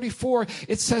Exodus 34,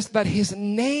 it says that his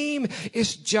name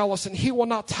is jealous, and he will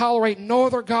not tolerate no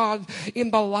other God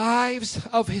in the lives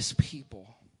of his people.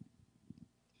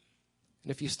 And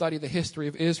if you study the history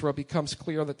of Israel, it becomes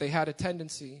clear that they had a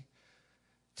tendency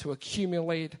to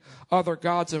accumulate other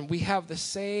gods. And we have the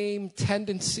same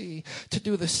tendency to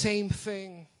do the same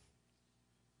thing.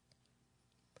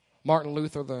 Martin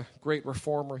Luther, the great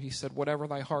reformer, he said, whatever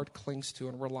thy heart clings to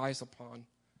and relies upon,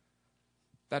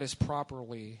 that is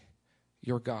properly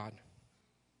your God.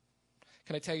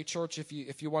 Can I tell you, church,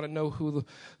 if you want to know who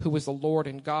is the Lord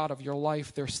and God of your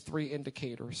life, there's 3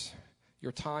 indicators: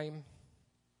 your time,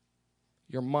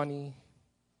 your money,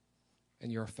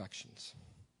 and your affections.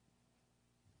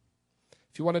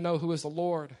 If you want to know who is the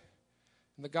Lord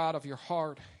and the God of your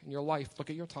heart and your life, look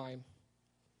at your time,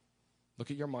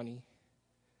 look at your money,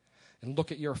 and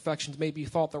look at your affections. Maybe you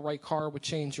thought the right car would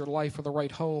change your life, or the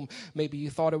right home. Maybe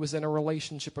you thought it was in a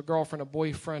relationship, a girlfriend, a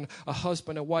boyfriend, a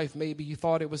husband, a wife. Maybe you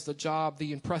thought it was the job,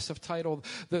 the impressive title,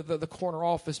 the corner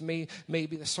office, maybe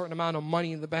a certain amount of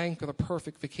money in the bank, or the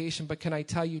perfect vacation. But can I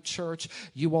tell you, church,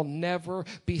 you will never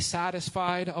be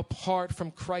satisfied apart from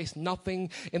Christ.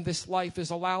 Nothing in this life is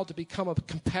allowed to become a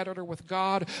competitor with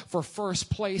God for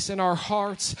first place in our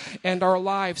hearts and our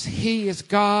lives. He is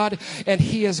God, and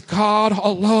He is God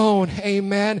alone.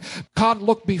 Amen. God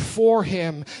looked before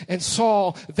Him and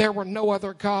saw there were no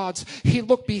other gods. He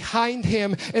looked behind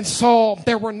Him and saw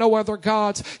there were no other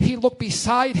gods. He looked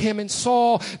beside Him and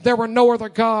saw there were no other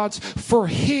gods. For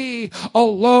He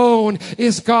alone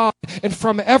is God. And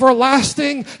from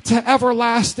everlasting to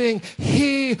everlasting,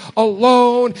 He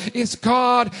alone is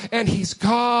God, and He's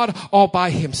God all by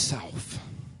Himself.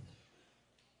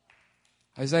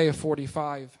 Isaiah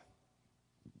 45,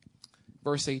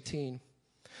 verse 18.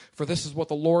 For this is what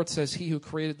the Lord says, He who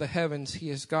created the heavens, He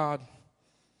is God.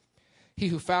 He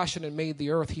who fashioned and made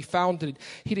the earth, He founded it.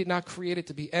 He did not create it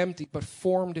to be empty, but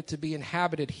formed it to be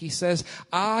inhabited. He says,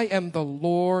 I am the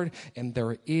Lord, and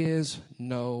there is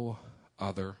no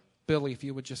other. Billy, if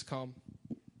you would just come.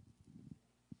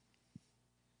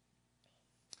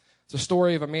 It's a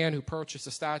story of a man who purchased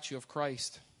a statue of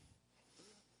Christ.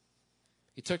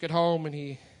 He took it home and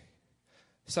he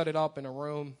set it up in a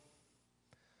room.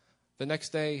 The next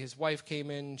day, his wife came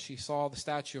in. She saw the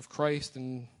statue of Christ,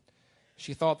 and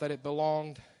she thought that it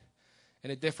belonged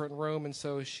in a different room. And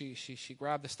so she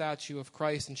grabbed the statue of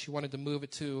Christ, and she wanted to move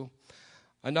it to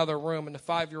another room. And the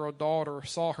 5-year-old daughter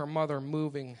saw her mother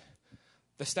moving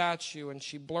the statue, and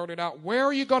she blurted out, "Where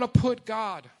are you going to put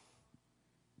God?"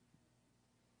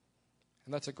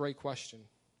 And that's a great question.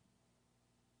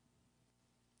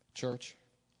 Church,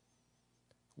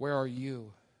 where are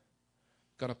you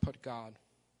going to put God?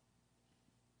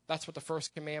 That's what the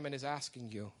first commandment is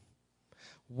asking you.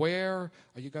 Where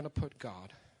are you going to put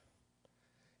God?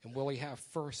 And will He have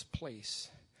first place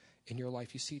in your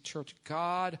life? You see, church,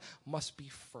 God must be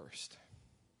first.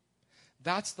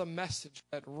 That's the message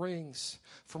that rings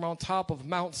from on top of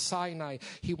Mount Sinai.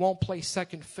 He won't play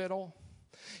second fiddle.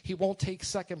 He won't take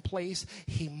second place.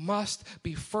 He must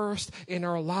be first in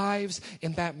our lives,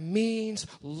 and that means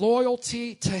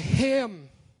loyalty to Him.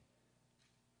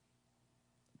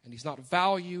 And He's not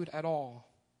valued at all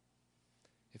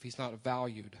if He's not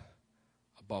valued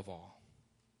above all.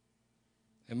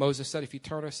 And Moses said, if you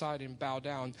turn aside and bow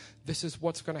down, this is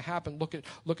what's going to happen.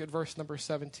 Look at verse number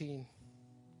 17.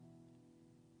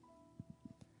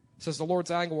 It says, the Lord's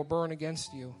anger will burn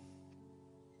against you,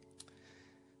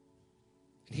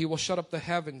 and He will shut up the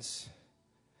heavens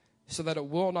so that it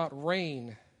will not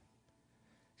rain,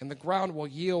 and the ground will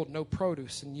yield no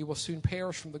produce, and you will soon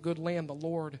perish from the good land the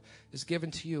Lord has given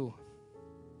to you.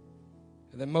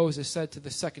 And then Moses said to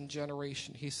the second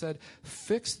generation, he said,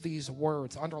 fix these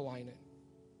words, underline it.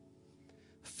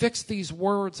 Fix these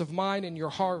words of mine in your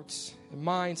hearts and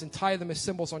minds, and tie them as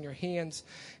symbols on your hands,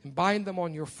 and bind them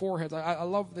on your foreheads. I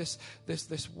love this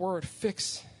word,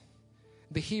 fix.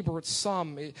 The Hebrew, it's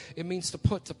sum. It means to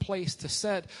put, to place, to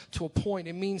set, to a point.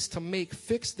 It means to make.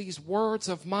 Fix these words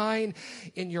of mine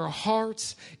in your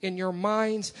hearts, in your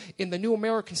minds. In the New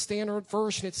American Standard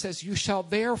Version, it says, you shall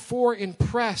therefore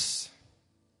impress.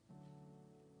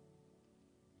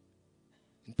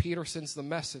 In Peterson's The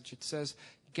Message, it says,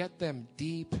 get them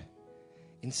deep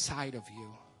inside of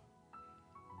you.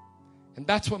 And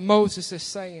that's what Moses is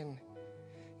saying.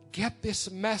 Get this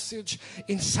message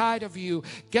inside of you.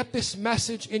 Get this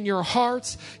message in your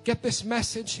hearts. Get this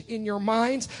message in your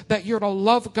minds, that you're to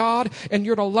love God, and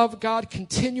you're to love God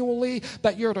continually,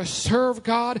 that you're to serve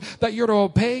God, that you're to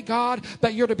obey God,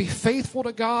 that you're to be faithful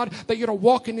to God, that you're to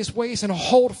walk in His ways and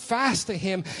hold fast to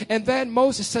Him. And then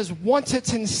Moses says, once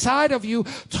it's inside of you,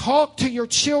 talk to your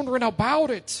children about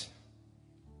it.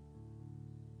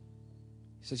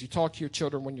 He says, you talk to your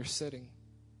children when you're sitting.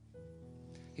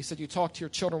 He said, you talk to your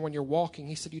children when you're walking.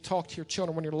 He said, you talk to your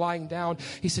children when you're lying down.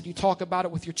 He said, you talk about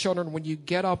it with your children when you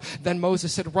get up. Then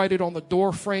Moses said, write it on the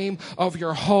door frame of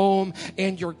your home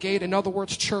and your gate. In other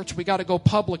words, church, we got to go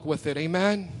public with it.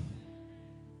 Amen?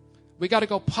 We got to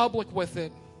go public with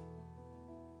it.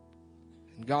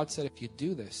 And God said, if you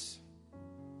do this,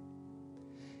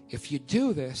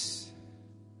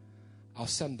 I'll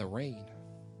send the rain.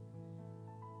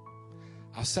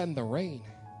 I'll send the rain.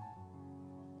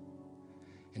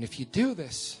 And if you do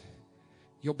this,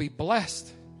 you'll be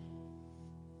blessed.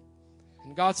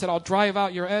 And God said, I'll drive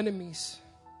out your enemies.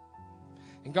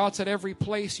 And God said, every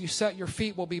place you set your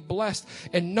feet will be blessed,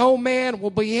 and no man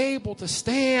will be able to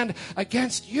stand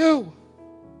against you.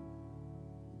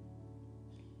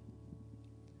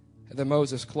 And then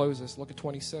Moses closes. Look at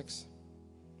 26.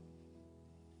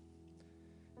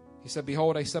 He said,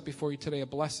 behold, I set before you today a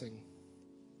blessing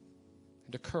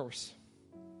and a curse.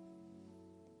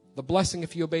 The blessing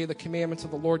if you obey the commandments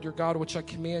of the Lord your God, which I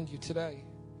command you today.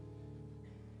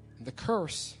 And the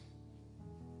curse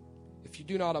if you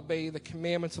do not obey the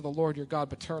commandments of the Lord your God,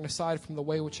 but turn aside from the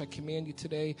way which I command you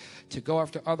today to go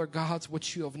after other gods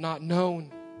which you have not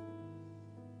known.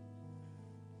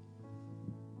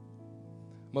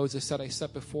 Moses said, I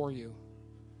set before you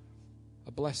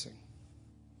a blessing.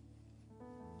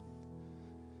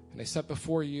 And I set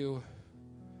before you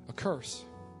a curse.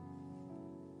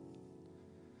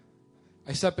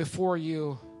 I set before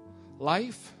you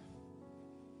life.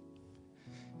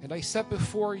 And I set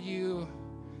before you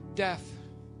death.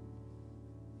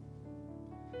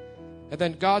 And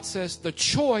then God says, the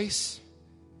choice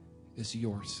is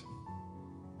yours.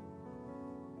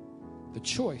 The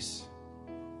choice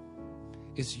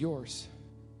is yours.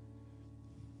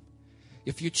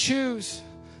 If you choose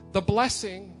the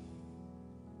blessing,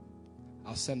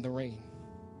 I'll send the rain.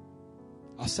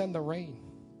 I'll send the rain.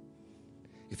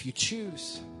 If you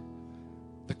choose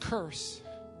the curse,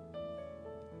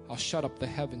 I'll shut up the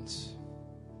heavens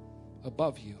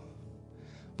above you.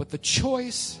 But the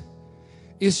choice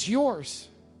is yours.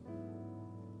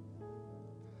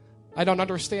 I don't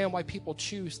understand why people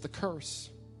choose the curse.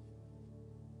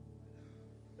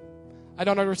 I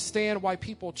don't understand why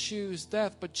people choose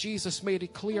death, but Jesus made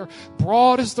it clear.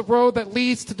 Broad is the road that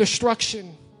leads to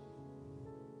destruction.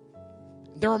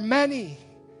 There are many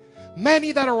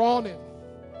that are on it.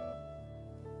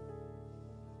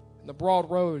 And the broad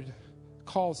road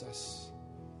calls us.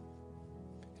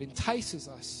 It entices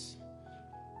us.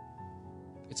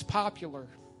 It's popular.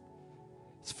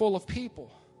 It's full of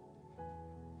people.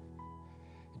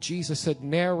 Jesus said,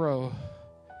 narrow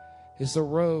is the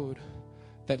road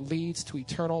that leads to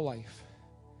eternal life,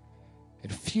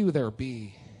 and few there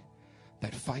be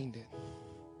that find it.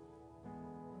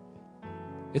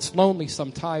 It's lonely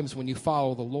sometimes when you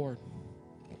follow the Lord.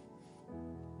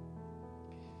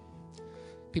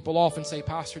 People often say,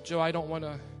 Pastor Joe, I don't want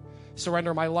to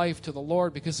surrender my life to the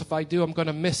Lord because if I do, I'm going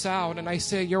to miss out. And I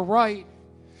say, you're right.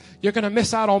 You're going to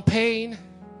miss out on pain.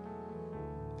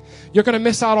 You're going to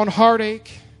miss out on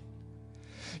heartache.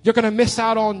 You're going to miss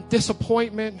out on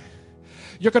disappointment.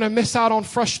 You're going to miss out on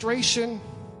frustration.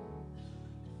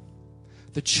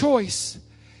 The choice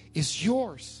is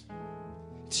yours.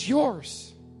 It's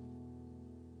yours.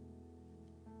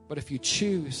 But if you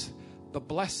choose the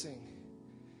blessing,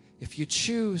 if you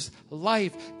choose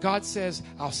life, God says,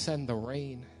 I'll send the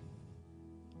rain.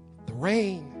 The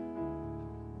rain.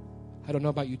 I don't know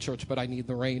about you, church, but I need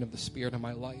the rain of the Spirit in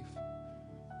my life.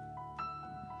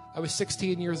 I was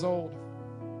 16 years old,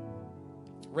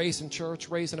 raised in church,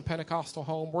 raised in a Pentecostal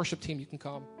home. Worship team, you can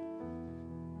come.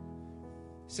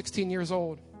 16 years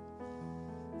old.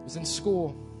 I was in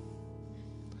school.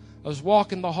 I was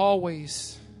walking the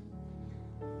hallways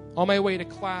on my way to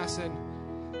class,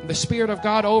 and the Spirit of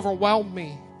God overwhelmed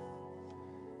me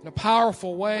in a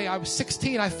powerful way. I was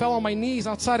 16. I fell on my knees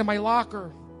outside of my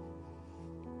locker.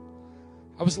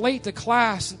 I was late to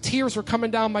class, and tears were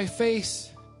coming down my face.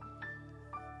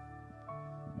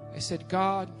 I said,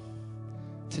 God,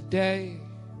 today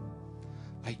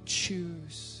I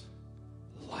choose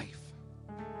life.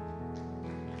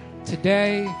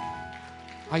 Today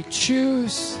I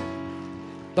choose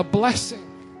the blessing.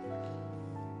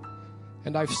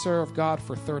 And I've served God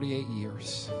for 38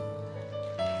 years.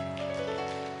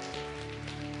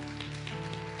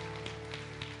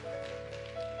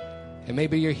 And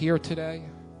maybe you're here today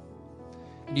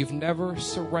and you've never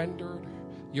surrendered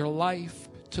your life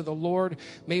to the Lord.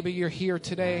 Maybe you're here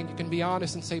today and you can be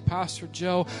honest and say, Pastor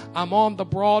Joe, I'm on the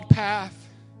broad path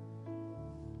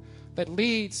that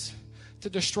leads to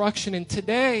destruction. And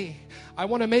today I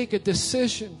want to make a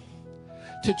decision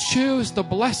to choose the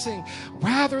blessing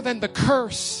rather than the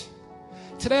curse.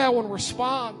 Today I want to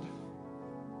respond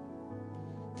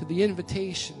to the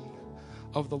invitation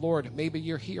of the Lord. Maybe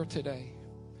you're here today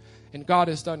and God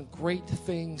has done great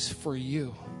things for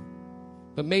you.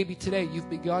 But maybe today you've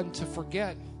begun to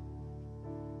forget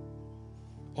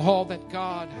all that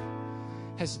God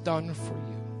has done for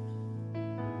you.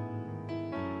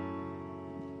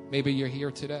 Maybe you're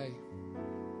here today.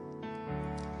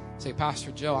 Say,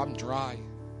 Pastor Joe, I'm dry.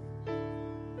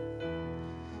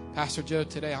 Pastor Joe,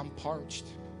 today I'm parched.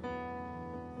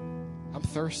 I'm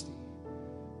thirsty.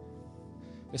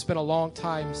 It's been a long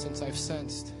time since I've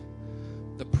sensed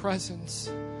the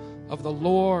presence of the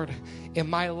Lord in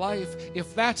my life.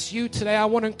 If that's you today, I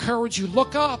want to encourage you,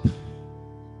 look up.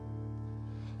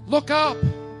 Look up.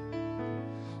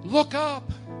 Look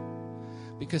up.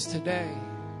 Because today,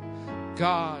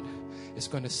 God is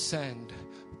going to send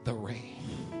the rain.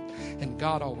 And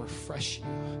God will refresh you.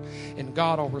 And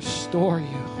God will restore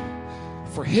you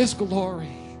for His glory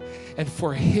and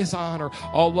for His honor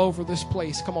all over this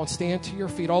place. Come on, stand to your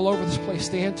feet. All over this place,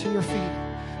 stand to your feet.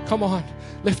 Come on,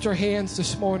 lift your hands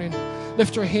this morning.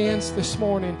 Lift your hands this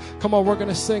morning. Come on, we're going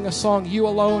to sing a song, You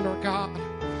Alone Are God.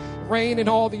 Reign in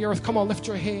all the earth. Come on, lift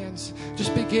your hands.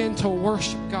 Just begin to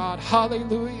worship God.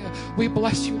 Hallelujah. We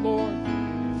bless you,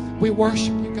 Lord. We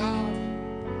worship you, God.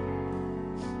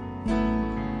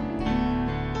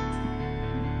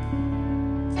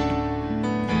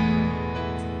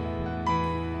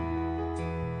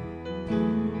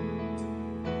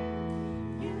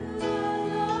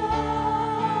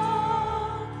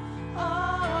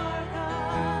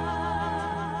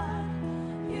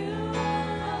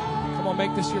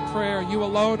 Make this your prayer. You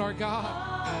alone are God.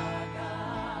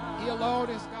 He alone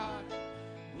is